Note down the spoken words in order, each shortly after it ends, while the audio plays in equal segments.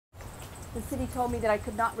the city told me that I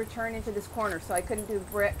could not return into this corner, so I couldn't do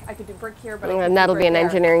brick. I could do brick here, but I couldn't And do that'll be brick an there.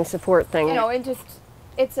 engineering support thing. You know, it just,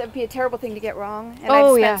 it'd be a terrible thing to get wrong. And Oh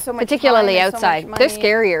I've spent yeah, so much particularly time and outside. so much They're money.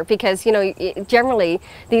 scarier because, you know, generally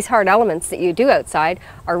these hard elements that you do outside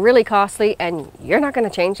are really costly and you're not going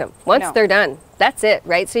to change them. Once No. they're done, that's it,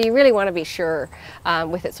 right? So you really want to be sure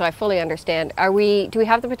with it. So I fully understand. Do we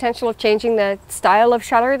have the potential of changing the style of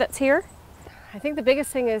shutter that's here? I think the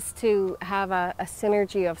biggest thing is to have a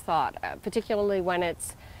synergy of thought, particularly when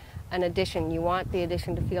it's an addition. You want the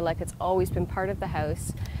addition to feel like it's always been part of the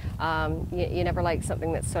house. You never like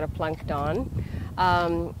something that's sort of plunked on.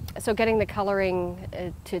 So getting the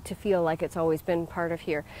coloring to feel like it's always been part of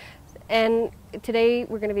here. And today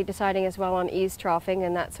we're going to be deciding as well on eaves troughing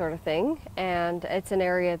and that sort of thing. And it's an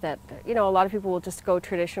area that, you know, a lot of people will just go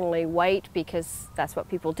traditionally white because that's what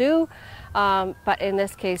people do. But in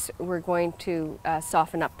this case, we're going to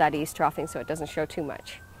soften up that eaves troughing so it doesn't show too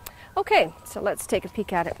much. Okay, so let's take a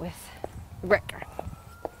peek at it with brick.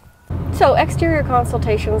 So exterior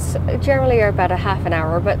consultations generally are about a half an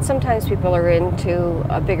hour, but sometimes people are into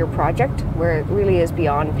a bigger project where it really is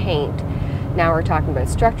beyond paint. Now we're talking about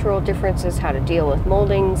structural differences, how to deal with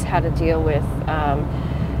moldings, how to deal with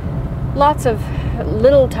lots of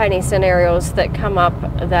little tiny scenarios that come up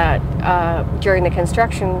that during the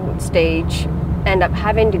construction stage end up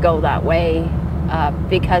having to go that way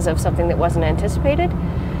because of something that wasn't anticipated.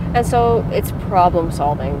 And so it's problem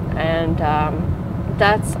solving, and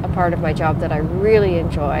that's a part of my job that I really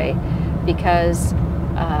enjoy because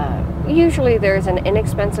usually there's an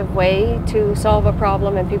inexpensive way to solve a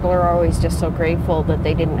problem, and people are always just so grateful that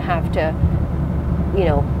they didn't have to, you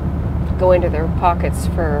know, go into their pockets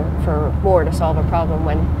for more to solve a problem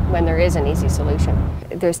when there is an easy solution.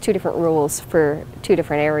 There's two different rules for two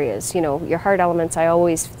different areas. You know, your hard elements I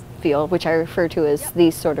always feel, which I refer to as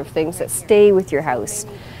these sort of things that stay with your house,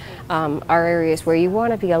 are areas where you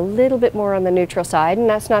want to be a little bit more on the neutral side, and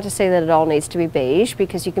that's not to say that it all needs to be beige,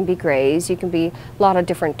 because you can be grays, you can be a lot of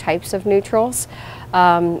different types of neutrals,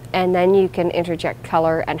 and then you can interject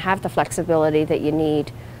color and have the flexibility that you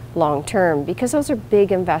need long term, because those are big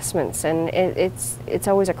investments, and it's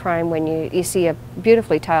always a crime when you see a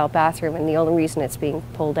beautifully tiled bathroom and the only reason it's being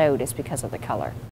pulled out is because of the color.